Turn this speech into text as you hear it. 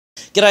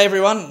G'day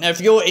everyone. Now if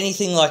you're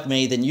anything like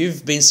me, then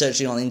you've been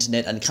searching on the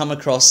internet and come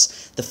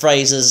across the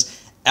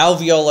phrases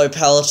alveolo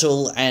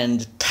palatal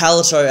and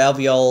palato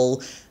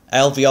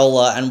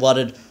alveolar and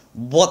wondered,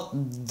 what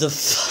the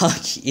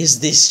fuck is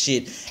this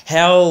shit?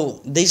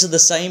 How these are the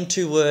same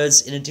two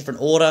words in a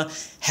different order?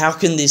 How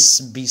can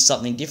this be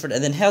something different?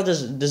 And then how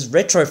does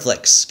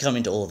Retroflex come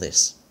into all of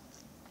this?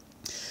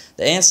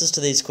 The answers to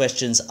these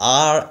questions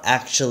are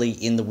actually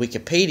in the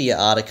Wikipedia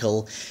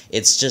article.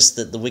 It's just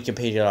that the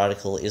Wikipedia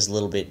article is a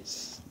little bit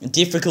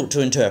difficult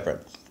to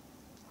interpret.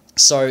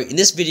 So in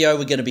this video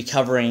we're going to be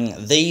covering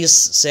these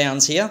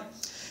sounds here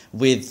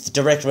with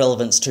direct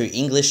relevance to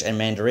English and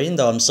Mandarin,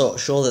 though I'm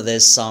sure that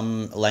there's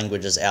some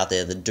languages out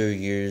there that do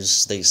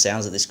use these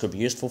sounds that this could be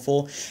useful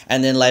for.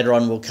 And then later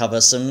on we'll cover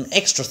some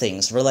extra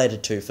things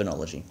related to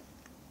phonology.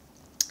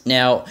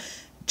 Now,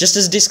 just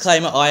as a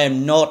disclaimer, I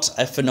am not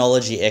a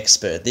phonology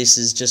expert. This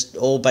is just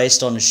all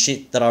based on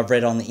shit that I've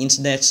read on the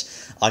internet.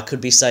 I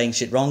could be saying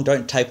shit wrong.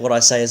 Don't take what I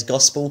say as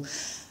gospel.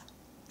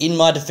 In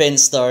my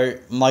defense, though,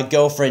 my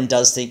girlfriend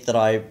does think that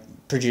I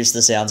produce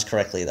the sounds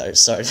correctly, though,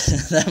 so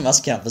that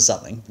must count for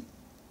something.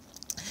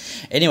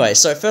 Anyway,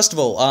 so first of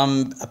all,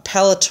 a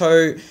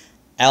palato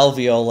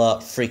alveolar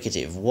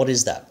fricative. What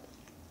is that?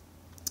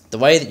 The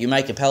way that you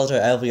make a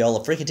palato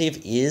alveolar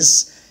fricative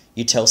is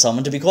you tell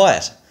someone to be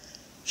quiet.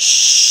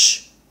 Shh.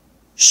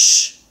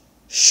 Shh,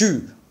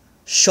 shoo,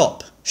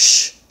 shop,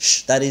 shh,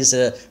 shh. That is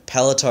a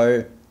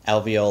palato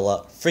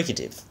alveolar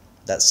fricative.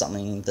 That's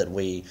something that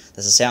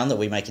that's a sound that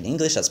we make in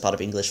English. That's part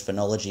of English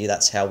phonology.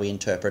 That's how we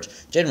interpret,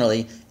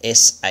 generally,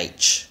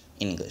 SH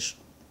in English.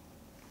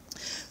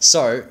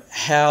 So,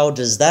 how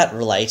does that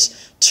relate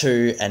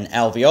to an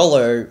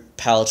alveolo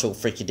palatal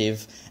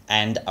fricative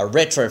and a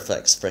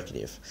retroflex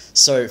fricative?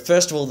 So,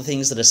 first of all, the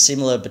things that are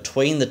similar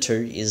between the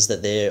two is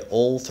that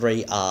all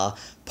three are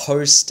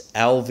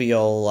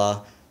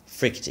post-alveolar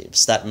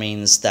fricatives. That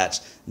means that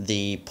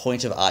the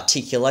point of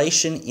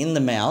articulation in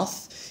the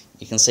mouth,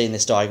 you can see in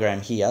this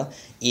diagram here,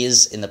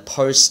 is in the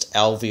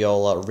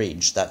post-alveolar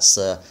ridge. That's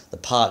the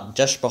part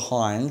just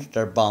behind,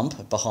 the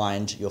bump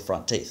behind your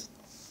front teeth.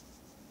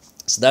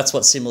 So that's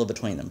what's similar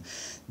between them.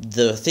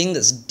 The thing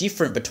that's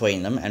different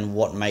between them, and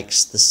what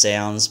makes the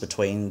sounds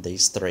between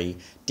these three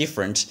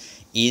different,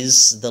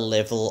 is the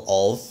level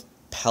of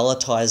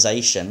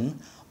palatization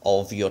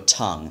of your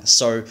tongue.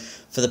 So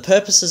for the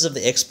purposes of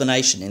the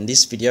explanation in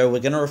this video, we're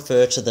going to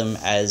refer to them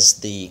as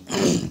the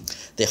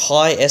the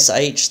high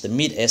SH, the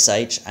mid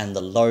SH, and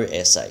the low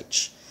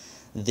SH.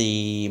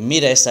 The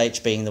mid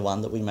SH being the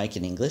one that we make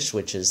in English,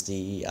 which is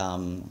the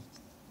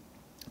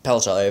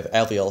palatal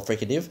alveolar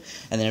fricative,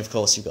 and then of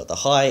course you've got the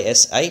high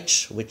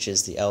SH, which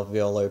is the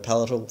alveolo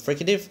palatal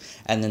fricative,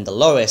 and then the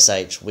low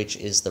SH, which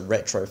is the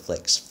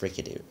retroflex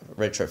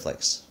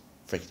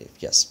fricative,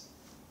 yes.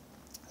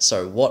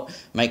 So what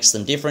makes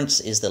them different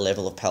is the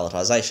level of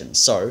palatization.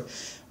 So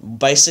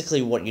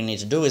basically what you need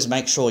to do is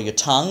make sure your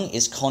tongue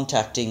is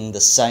contacting the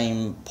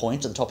same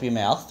point at the top of your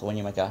mouth when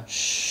you make a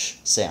shh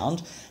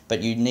sound,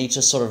 but you need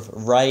to sort of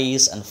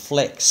raise and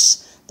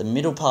flex the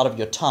middle part of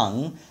your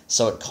tongue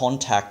so it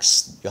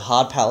contacts your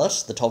hard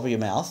palate, the top of your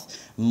mouth,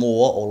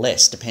 more or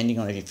less, depending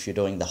on if you're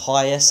doing the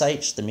high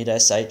SH, the mid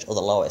SH, or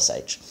the low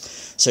SH.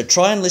 So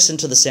try and listen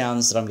to the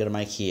sounds that I'm going to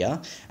make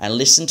here, and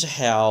listen to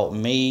how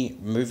me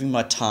moving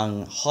my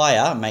tongue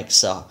higher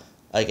makes a,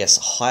 I guess,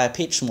 higher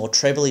pitch, more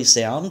trebly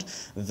sound,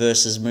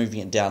 versus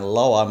moving it down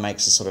lower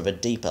makes a sort of a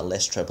deeper,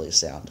 less trebly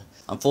sound.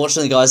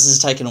 Unfortunately, guys, this has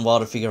taken a while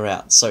to figure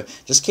out, so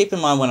just keep in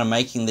mind when I'm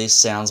making these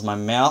sounds, my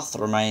mouth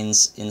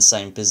remains in the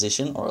same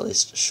position, or at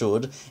least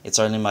should. It's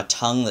only my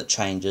tongue that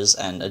changes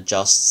and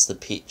adjusts the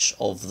pitch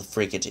of the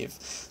fricative.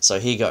 So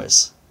here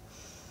goes.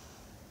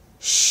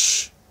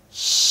 Shh,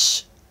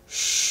 shh,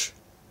 shh,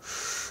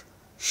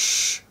 shh,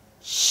 shh,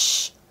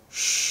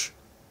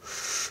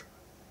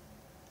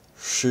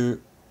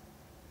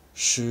 shh,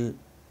 shh,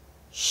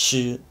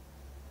 shh,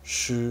 shh,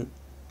 shh,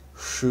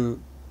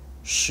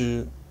 shh,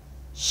 shh,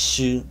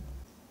 shh.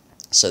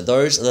 So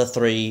those are the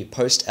three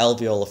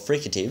post-alveolar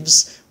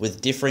fricatives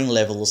with differing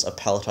levels of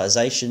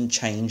palatization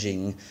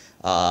changing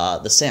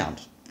the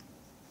sound.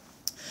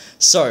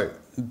 So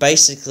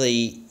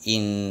basically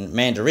in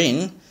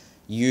Mandarin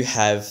you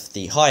have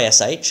the high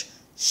SH,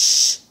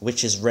 sh,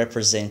 which is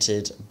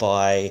represented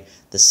by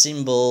the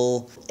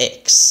symbol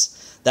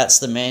X. That's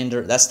the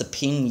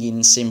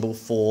Pinyin symbol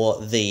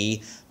for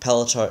the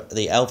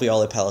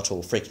alveolo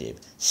palatal fricative.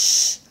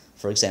 Sh,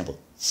 for example,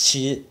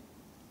 sh,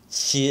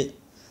 sh,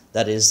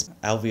 that is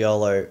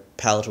alveolo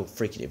palatal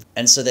fricative.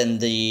 And so then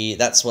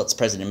that's what's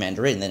present in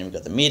Mandarin. Then we've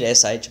got the mid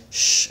SH,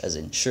 sh, as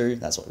in shoe,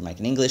 that's what we make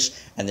in English.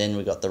 And then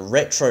we've got the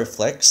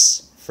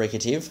retroflex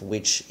fricative,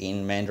 which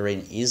in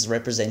Mandarin is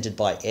represented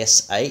by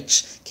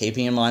SH,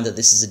 keeping in mind that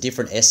this is a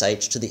different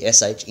SH to the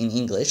SH in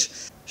English.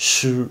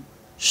 Shoe,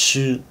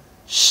 shoe,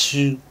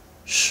 shoe,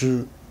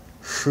 shoe,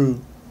 shoe,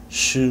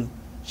 shoe,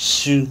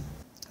 shoe.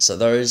 So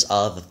those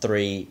are the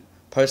three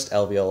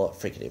post-alveolar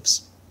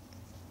fricatives.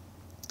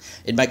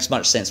 It makes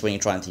much sense when you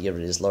try and think of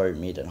it as low,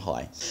 mid, and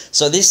high.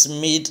 So this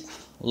mid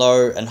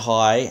low and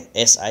high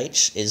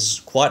SH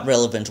is quite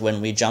relevant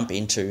when we jump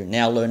into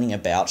now learning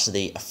about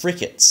the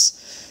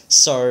Affricates.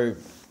 So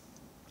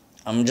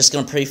I'm just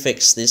going to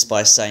prefix this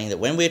by saying that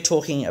when we're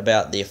talking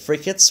about the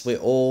Affricates, we're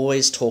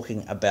always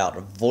talking about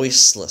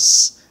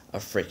voiceless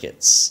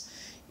Affricates,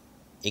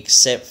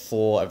 except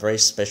for a very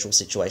special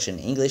situation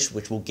in English,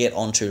 which we'll get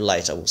onto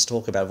later. We'll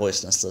talk about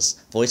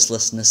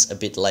voicelessness a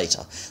bit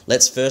later.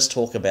 Let's first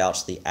talk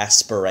about the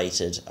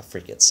aspirated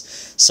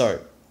Affricates.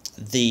 So,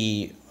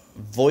 the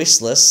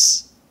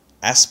voiceless,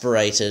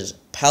 aspirated,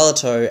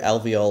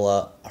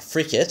 palato-alveolar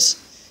affricate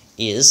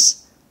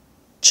is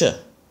ch,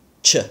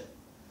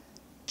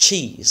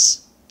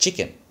 cheese,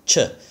 chicken, ch,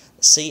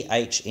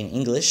 ch in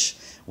English,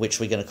 which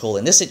we're going to call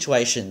in this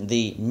situation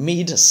the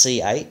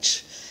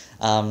mid-ch.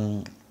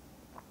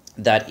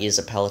 That is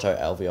a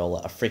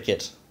palato-alveolar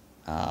affricate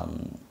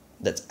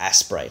that's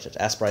aspirated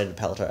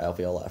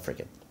palato-alveolar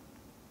affricate.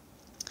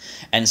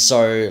 And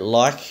so,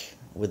 like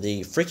with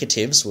the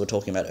fricatives we were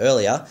talking about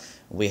earlier,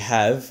 we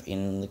have,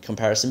 in the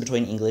comparison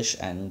between English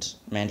and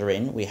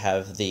Mandarin, we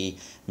have the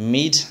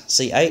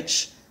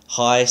mid-ch,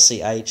 high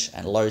ch,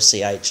 and low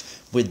ch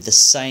with the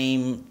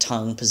same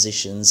tongue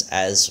positions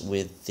as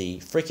with the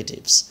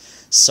fricatives.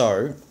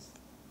 So,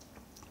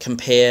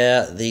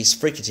 compare these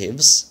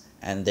fricatives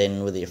and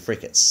then with the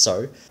affricates.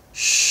 So,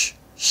 sh,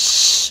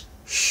 sh,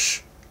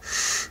 sh,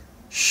 sh,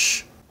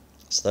 sh.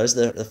 So those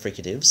are the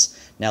fricatives.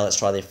 Now let's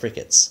try the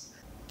affricates.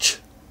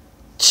 Ch,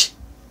 ch,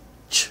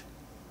 ch,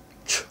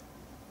 ch,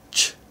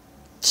 ch,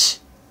 ch,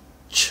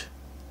 ch,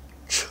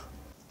 ch.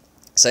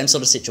 Same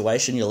sort of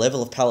situation. Your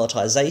level of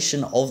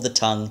palatization of the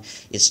tongue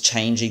is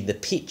changing the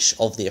pitch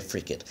of the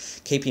affricate.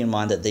 Keeping in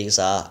mind that these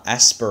are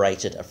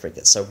aspirated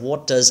affricates. So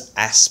what does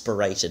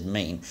aspirated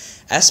mean?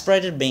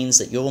 Aspirated means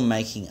that you're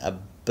making a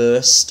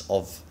burst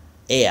of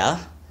air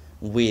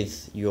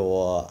with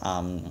your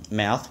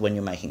mouth when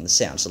you're making the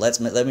sound. So let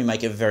me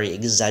make it very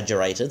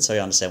exaggerated so you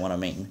understand what I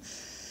mean.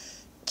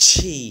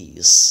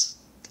 Cheese.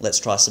 Let's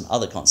try some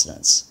other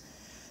consonants.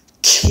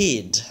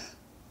 Kid.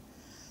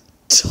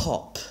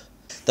 Top.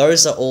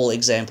 Those are all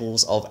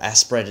examples of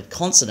aspirated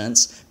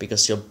consonants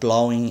because you're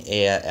blowing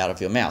air out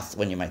of your mouth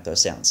when you make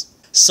those sounds.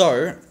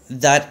 So,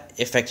 that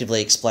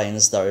effectively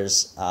explains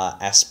those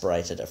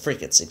aspirated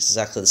affricates. It's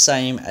exactly the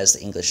same as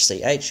the English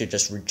CH, you're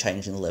just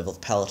changing the level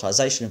of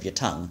palatization of your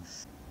tongue.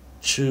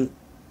 Ch,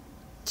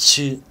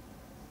 ch,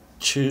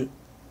 ch,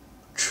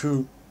 ch,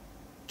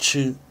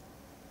 ch,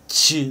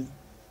 ch,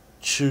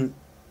 ch,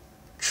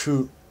 ch.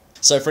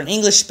 So for an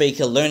English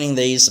speaker, learning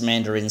these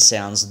Mandarin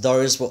sounds,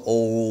 those were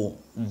all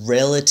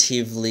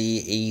relatively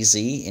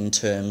easy in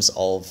terms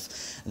of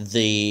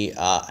the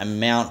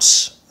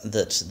amount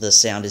that the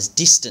sound is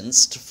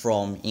distanced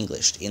from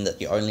English, in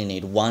that you only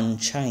need one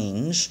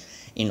change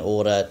in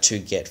order to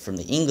get from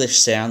the English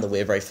sound that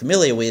we're very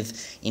familiar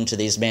with into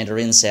these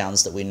Mandarin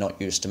sounds that we're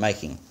not used to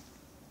making.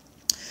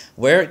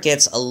 Where it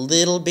gets a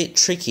little bit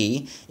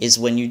tricky is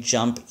when you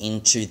jump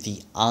into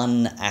the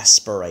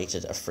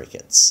unaspirated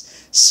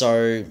affricates.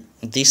 So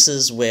this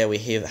is where we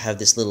have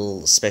this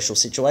little special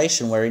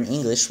situation where in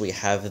English we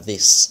have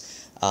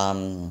this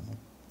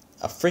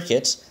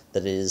affricate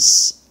that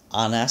is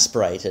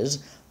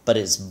unaspirated, but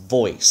it's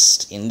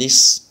voiced. In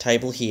this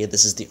table here,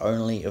 this is the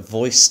only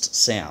voiced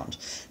sound.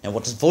 Now,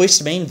 what does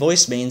voiced mean?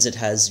 Voiced means it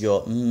has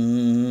your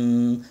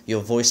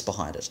voice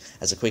behind it.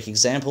 As a quick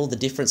example, the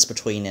difference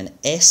between an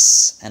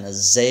S and a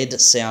Z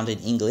sound in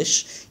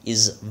English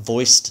is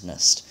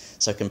voicedness.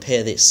 So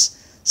compare this.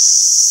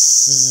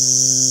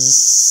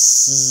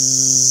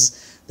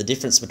 The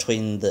difference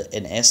between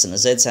an S and a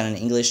Z sound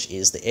in English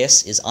is the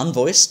S is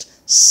unvoiced,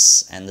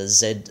 and the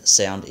Z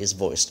sound is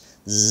voiced.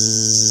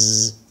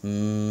 Zzz,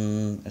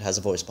 it has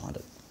a voice behind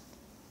it.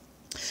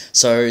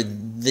 So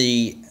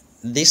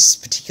this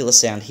particular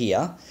sound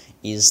here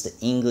is the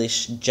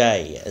English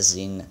J, as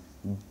in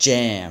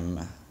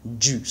jam,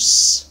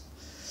 juice.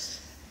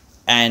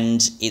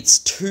 And it's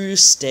 2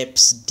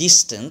 steps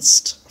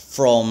distanced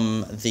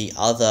from the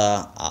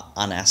other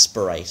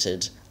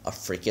unaspirated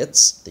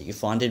affricates that you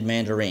find in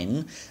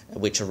Mandarin,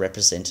 which are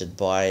represented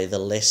by the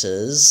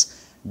letters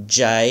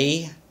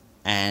J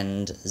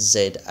and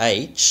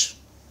ZH,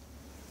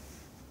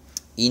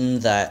 in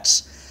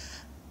that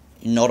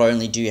not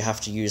only do you have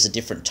to use a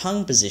different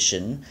tongue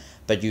position,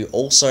 but you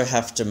also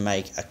have to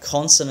make a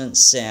consonant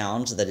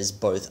sound that is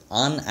both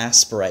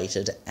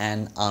unaspirated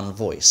and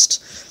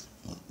unvoiced.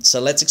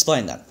 So let's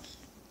explain that.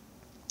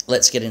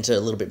 Let's get into a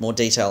little bit more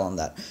detail on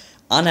that.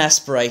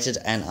 Unaspirated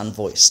and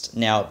unvoiced.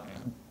 Now,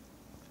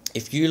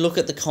 if you look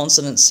at the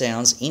consonant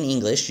sounds in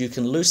English, you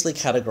can loosely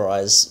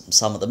categorize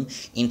some of them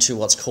into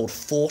what's called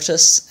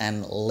Fortis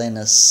and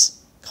lenis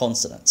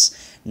consonants.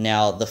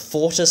 Now, the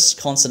Fortis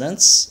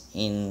consonants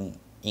in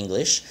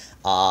English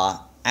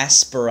are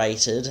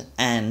aspirated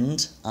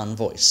and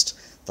unvoiced.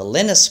 The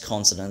lenis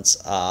consonants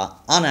are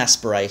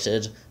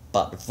unaspirated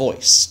but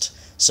voiced.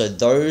 So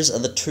those are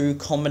the 2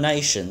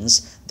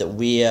 combinations that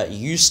we're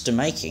used to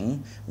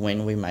making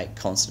when we make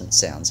consonant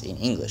sounds in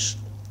English.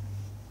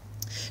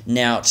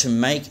 Now, to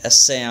make a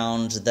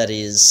sound that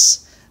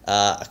is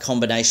a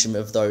combination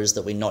of those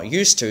that we're not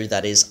used to,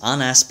 that is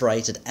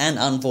unaspirated and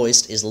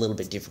unvoiced, is a little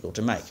bit difficult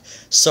to make.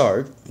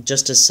 So,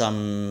 just as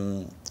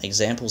some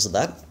examples of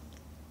that,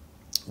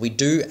 we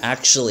do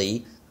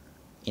actually,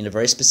 in a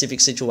very specific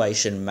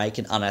situation, make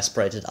an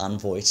unaspirated,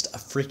 unvoiced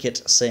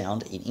affricate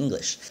sound in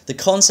English. The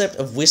concept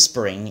of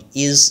whispering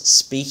is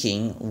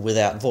speaking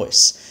without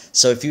voice.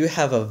 So if you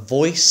have a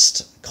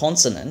voiced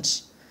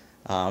consonant,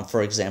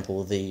 for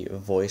example, the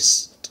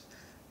voiced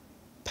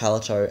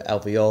Palato,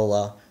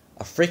 Alveolar,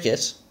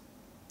 Affricate,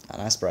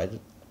 unaspirated,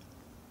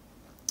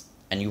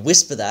 and you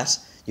whisper that,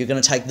 you're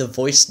going to take the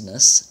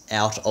voicedness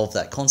out of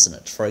that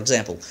consonant. For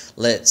example,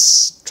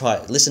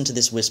 listen to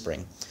this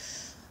whispering.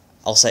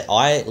 I'll say,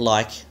 I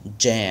like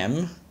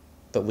jam,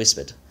 but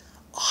whispered.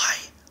 I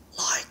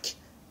like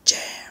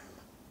jam,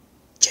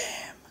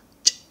 jam.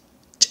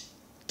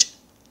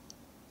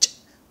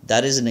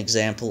 That is an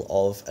example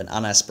of an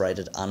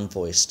unaspirated,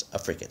 unvoiced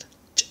affricate,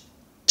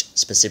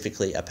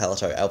 specifically a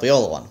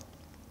palato-alveolar one.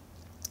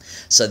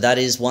 So that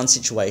is one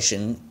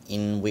situation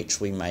in which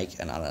we make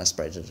an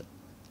unaspirated,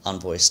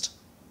 unvoiced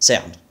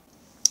sound.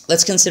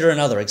 Let's consider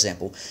another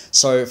example.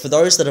 So for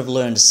those that have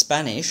learned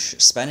Spanish,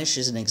 Spanish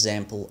is an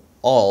example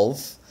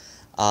of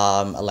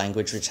a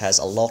language which has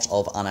a lot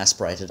of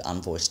unaspirated,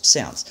 unvoiced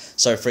sounds.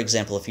 So for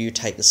example, if you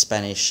take the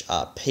Spanish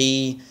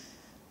P,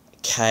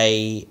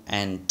 K,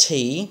 and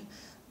T,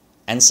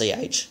 and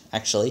CH,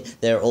 actually,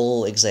 they're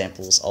all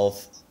examples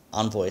of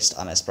unvoiced,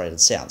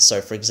 unaspirated sounds.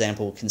 So for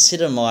example,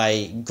 consider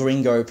my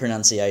gringo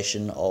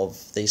pronunciation of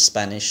the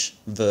Spanish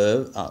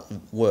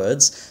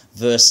words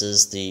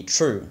versus the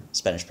true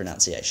Spanish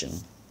pronunciation.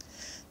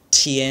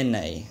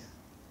 Tiene,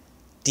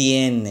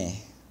 tiene,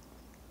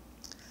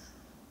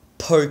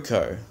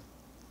 poco,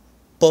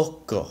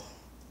 poco,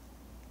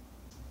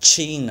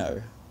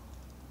 chino,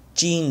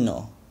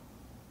 gino,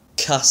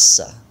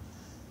 casa,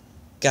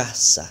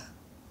 casa.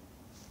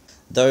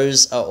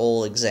 Those are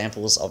all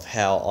examples of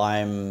how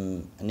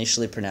I'm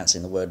initially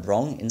pronouncing the word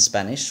wrong in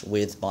Spanish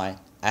with my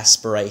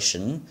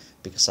aspiration,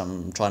 because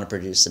I'm trying to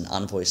produce an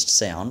unvoiced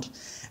sound,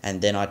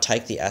 and then I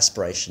take the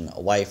aspiration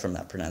away from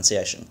that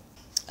pronunciation.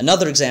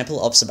 Another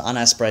example of some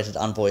unaspirated,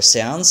 unvoiced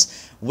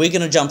sounds, we're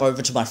going to jump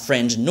over to my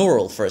friend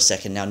Nurul for a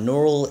second. Now,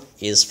 Nurul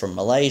is from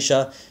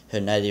Malaysia, her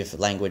native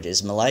language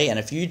is Malay, and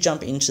if you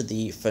jump into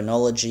the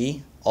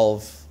phonology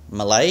of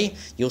Malay,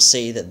 you'll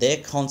see that their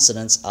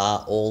consonants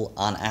are all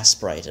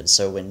unaspirated.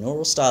 So when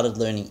Nurul started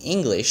learning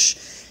English,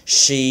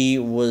 she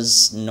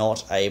did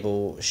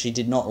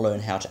not learn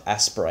how to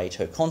aspirate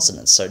her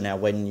consonants. So now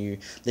when you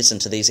listen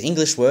to these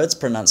English words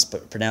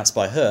pronounced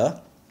by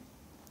her,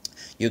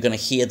 you're going to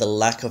hear the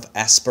lack of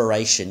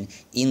aspiration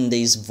in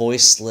these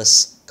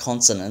voiceless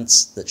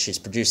consonants that she's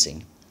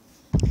producing.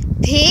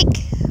 Pick,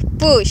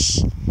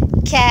 push,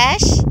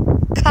 cash,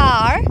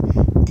 car,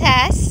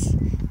 test,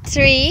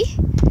 tree,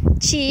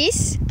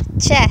 cheese,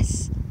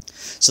 chess.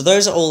 So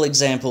those are all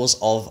examples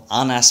of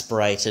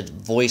unaspirated,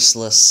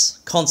 voiceless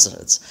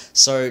consonants.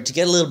 So to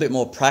get a little bit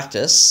more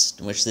practice,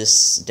 which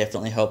this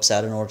definitely helps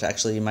out in order to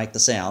actually make the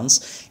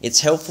sounds,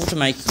 it's helpful to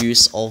make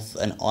use of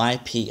an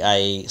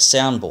IPA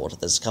soundboard.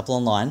 There's a couple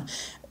online,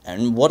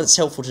 and what it's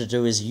helpful to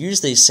do is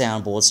use these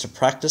soundboards to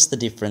practice the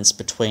difference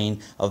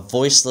between a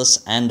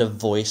voiceless and a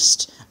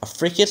voiced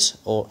affricate,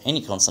 or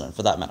any consonant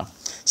for that matter.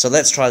 So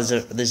let's try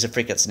these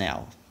affricates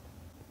now.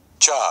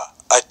 Cha,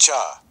 a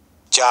cha,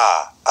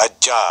 ja, a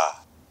ja,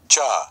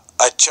 cha,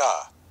 a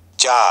cha,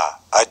 ja,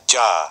 a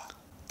ja.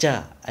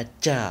 Ja, a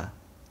ja,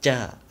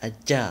 ja, a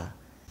ja.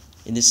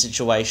 In this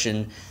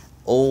situation,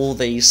 all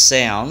these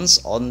sounds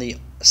on the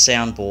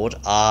soundboard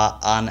are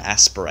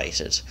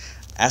unaspirated.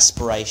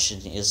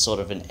 Aspiration is sort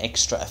of an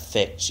extra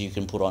effect you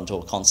can put onto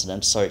a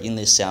consonant, so in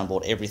this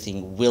soundboard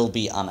everything will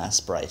be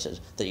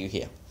unaspirated that you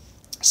hear.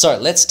 So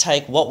let's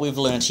take what we've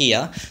learned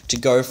here to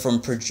go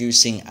from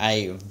producing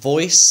a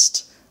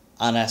voiced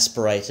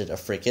unaspirated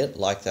affricate,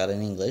 like that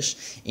in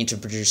English, into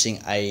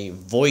producing a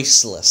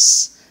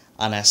voiceless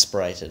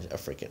unaspirated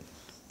affricate.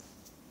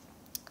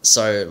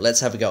 So let's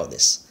have a go at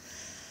this.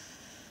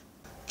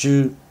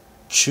 Ju,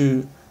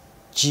 chu,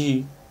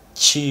 ji,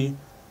 chi,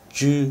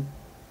 ju,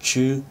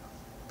 chu,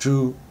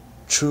 ju,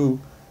 chu,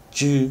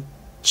 ju,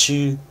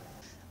 chu.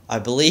 I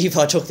believe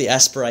I took the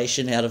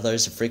aspiration out of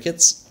those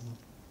affricates,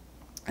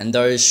 and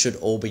those should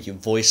all be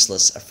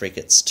voiceless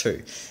affricates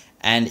too.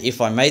 And if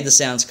I made the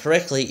sounds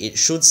correctly, it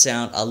should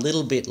sound a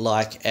little bit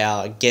like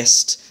our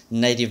guest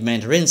native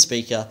Mandarin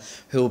speaker,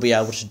 who will be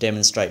able to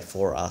demonstrate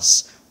for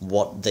us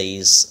what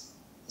these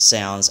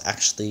sounds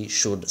actually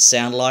should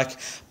sound like.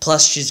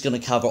 Plus, she's going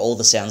to cover all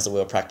the sounds that we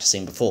were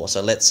practicing before.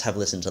 So let's have a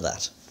listen to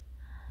that.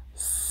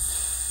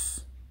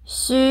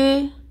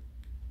 Xu,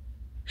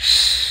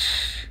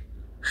 sh,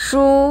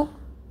 shu,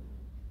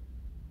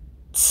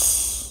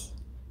 ts,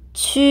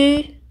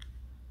 chu,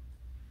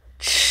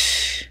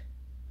 ch,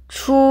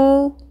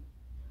 chu,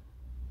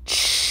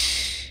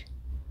 ch,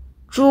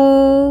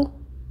 zhu,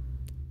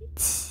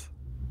 ts,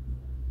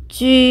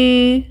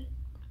 ju.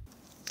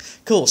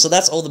 Cool, so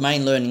that's all the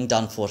main learning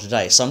done for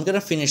today. So I'm going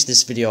to finish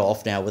this video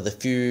off now with a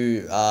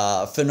few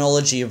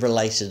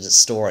phonology-related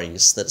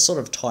stories that sort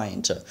of tie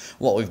into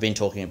what we've been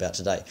talking about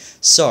today.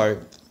 So,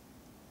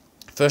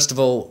 first of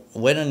all,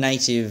 when a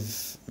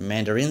native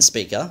Mandarin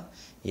speaker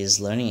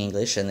is learning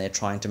English and they're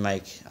trying to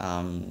make,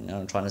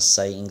 trying to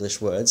say English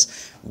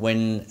words,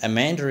 when a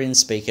Mandarin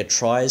speaker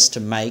tries to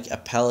make a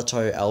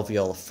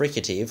palato-alveolar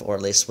fricative, or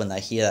at least when they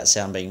hear that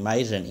sound being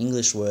made in an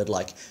English word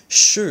like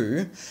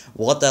shoe,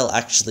 what they'll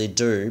actually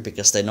do,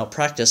 because they're not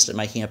practiced at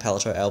making a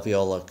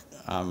palato-alveolar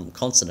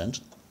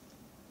consonant,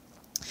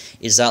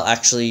 is they'll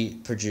actually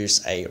produce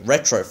a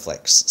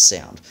retroflex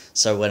sound.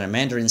 So when a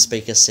Mandarin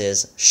speaker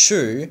says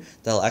shoe,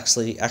 they'll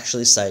actually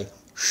say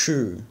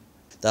shoe.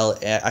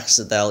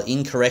 They'll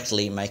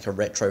incorrectly make a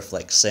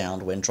retroflex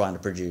sound when trying to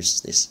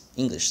produce this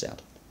English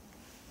sound.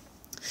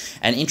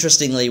 And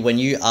interestingly, when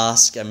you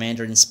ask a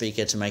Mandarin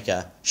speaker to make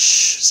a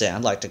sh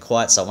sound, like to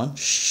quiet someone,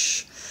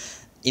 shh,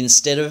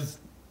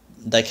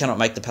 they cannot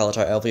make the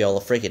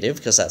palato-alveolar fricative,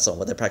 because that's not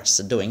what they're practiced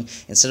at doing.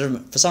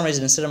 For some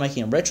reason, instead of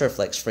making a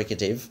retroflex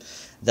fricative,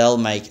 they'll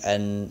make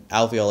an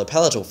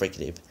alveolo-palatal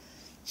fricative.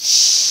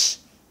 Shh,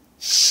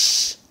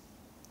 shh,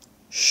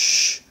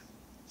 shh.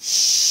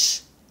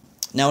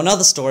 Now,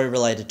 another story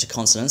related to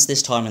consonants,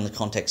 this time in the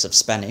context of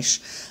Spanish.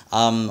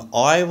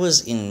 I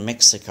was in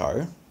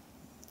Mexico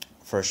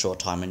for a short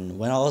time, and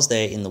when I was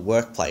there in the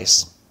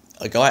workplace,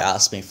 a guy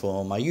asked me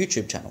for my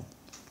YouTube channel.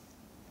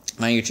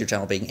 My YouTube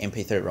channel being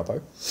MP3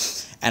 Robbo.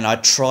 And I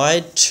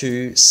tried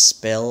to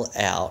spell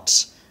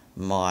out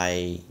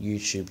my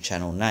YouTube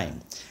channel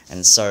name.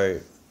 And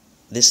so,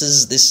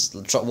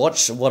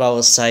 watch what I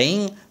was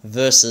saying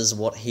versus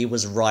what he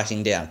was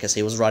writing down, because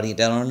he was writing it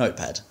down on a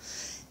notepad.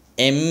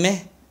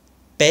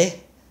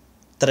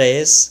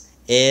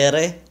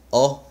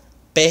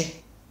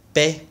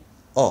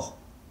 P3ROPPO.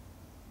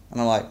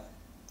 And I'm like,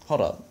 hold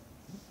up.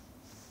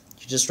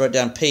 You just wrote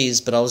down P's,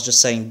 but I was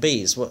just saying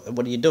B's. What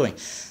are you doing?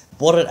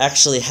 What had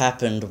actually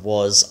happened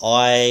was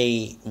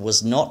I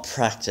was not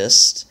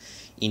practiced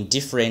in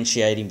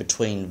differentiating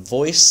between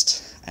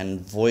voiced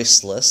and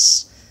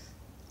voiceless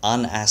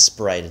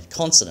unaspirated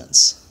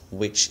consonants,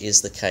 which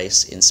is the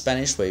case in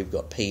Spanish where you've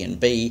got P and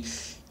B.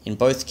 In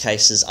both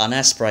cases,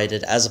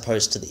 unaspirated, as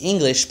opposed to the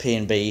English P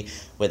and B,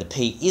 where the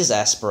P is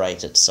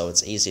aspirated, so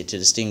it's easier to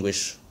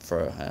distinguish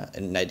for a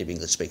native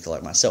English speaker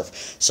like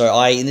myself. So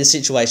I, in this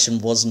situation,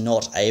 was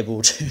not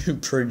able to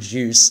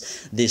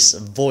produce this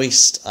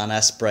voiced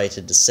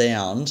unaspirated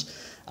sound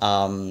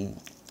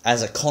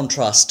as a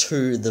contrast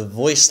to the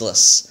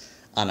voiceless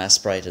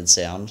unaspirated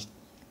sound.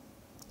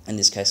 In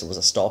this case, it was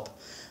a stop.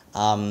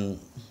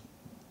 And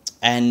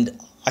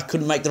I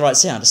couldn't make the right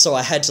sound, so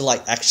I had to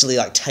actually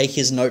take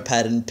his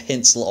notepad and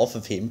pencil off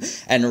of him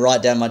and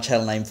write down my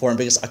channel name for him,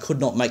 because I could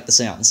not make the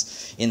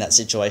sounds in that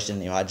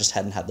situation. I just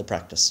hadn't had the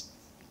practice.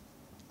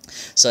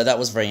 So that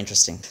was very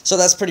interesting. So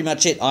that's pretty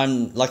much it.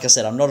 Like I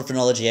said, I'm not a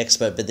phonology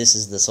expert, but this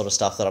is the sort of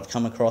stuff that I've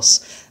come across.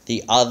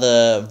 The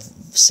other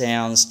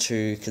sounds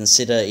to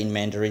consider in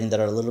Mandarin that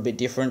are a little bit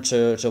different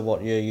to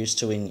what you're used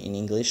to in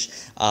English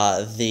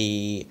are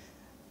the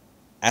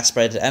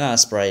aspirated and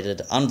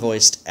unaspirated,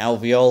 unvoiced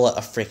alveolar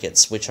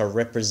affricates, which are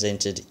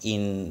represented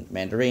in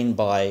Mandarin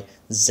by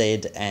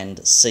Z and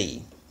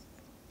C.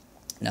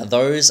 Now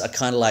those are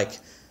kind of like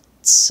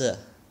ts,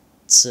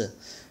 ts.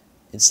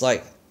 It's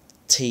like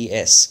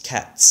TS,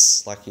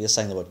 cats, like you're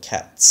saying the word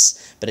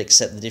cats, but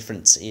except the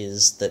difference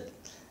is that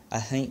I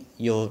think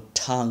your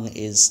tongue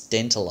is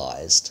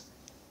dentalized.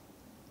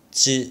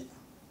 Ts,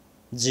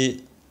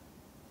 ts,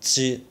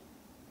 ts,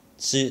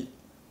 ts,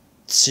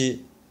 ts.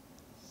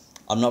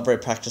 I'm not very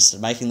practiced at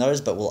making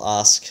those, but we'll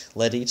ask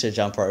Letty to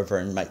jump over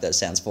and make those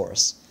sounds for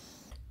us.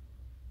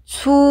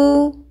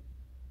 Zu,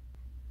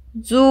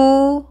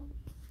 zu.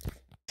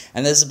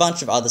 And there's a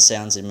bunch of other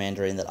sounds in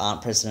Mandarin that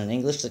aren't present in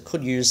English that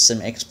could use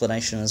some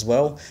explanation as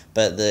well,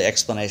 but the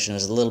explanation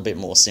is a little bit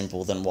more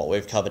simple than what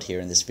we've covered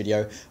here in this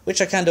video, which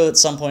I can do at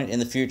some point in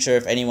the future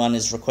if anyone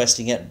is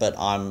requesting it, but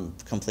I'm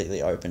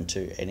completely open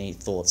to any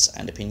thoughts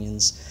and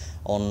opinions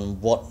on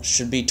what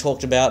should be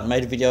talked about,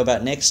 made a video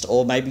about next,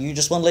 or maybe you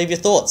just want to leave your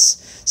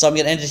thoughts. So I'm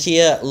going to end it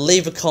here.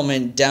 Leave a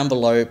comment down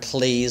below,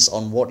 please,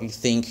 on what you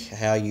think,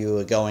 how you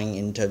are going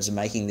in terms of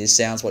making these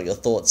sounds, what your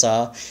thoughts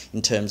are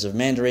in terms of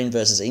Mandarin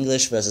versus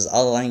English versus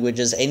other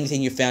languages,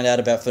 anything you found out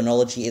about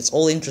phonology. It's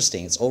all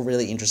interesting. It's all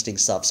really interesting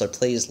stuff, so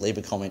please leave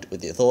a comment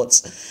with your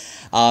thoughts.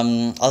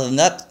 Other than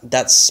that,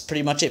 that's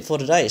pretty much it for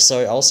today,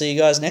 so I'll see you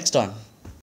guys next time.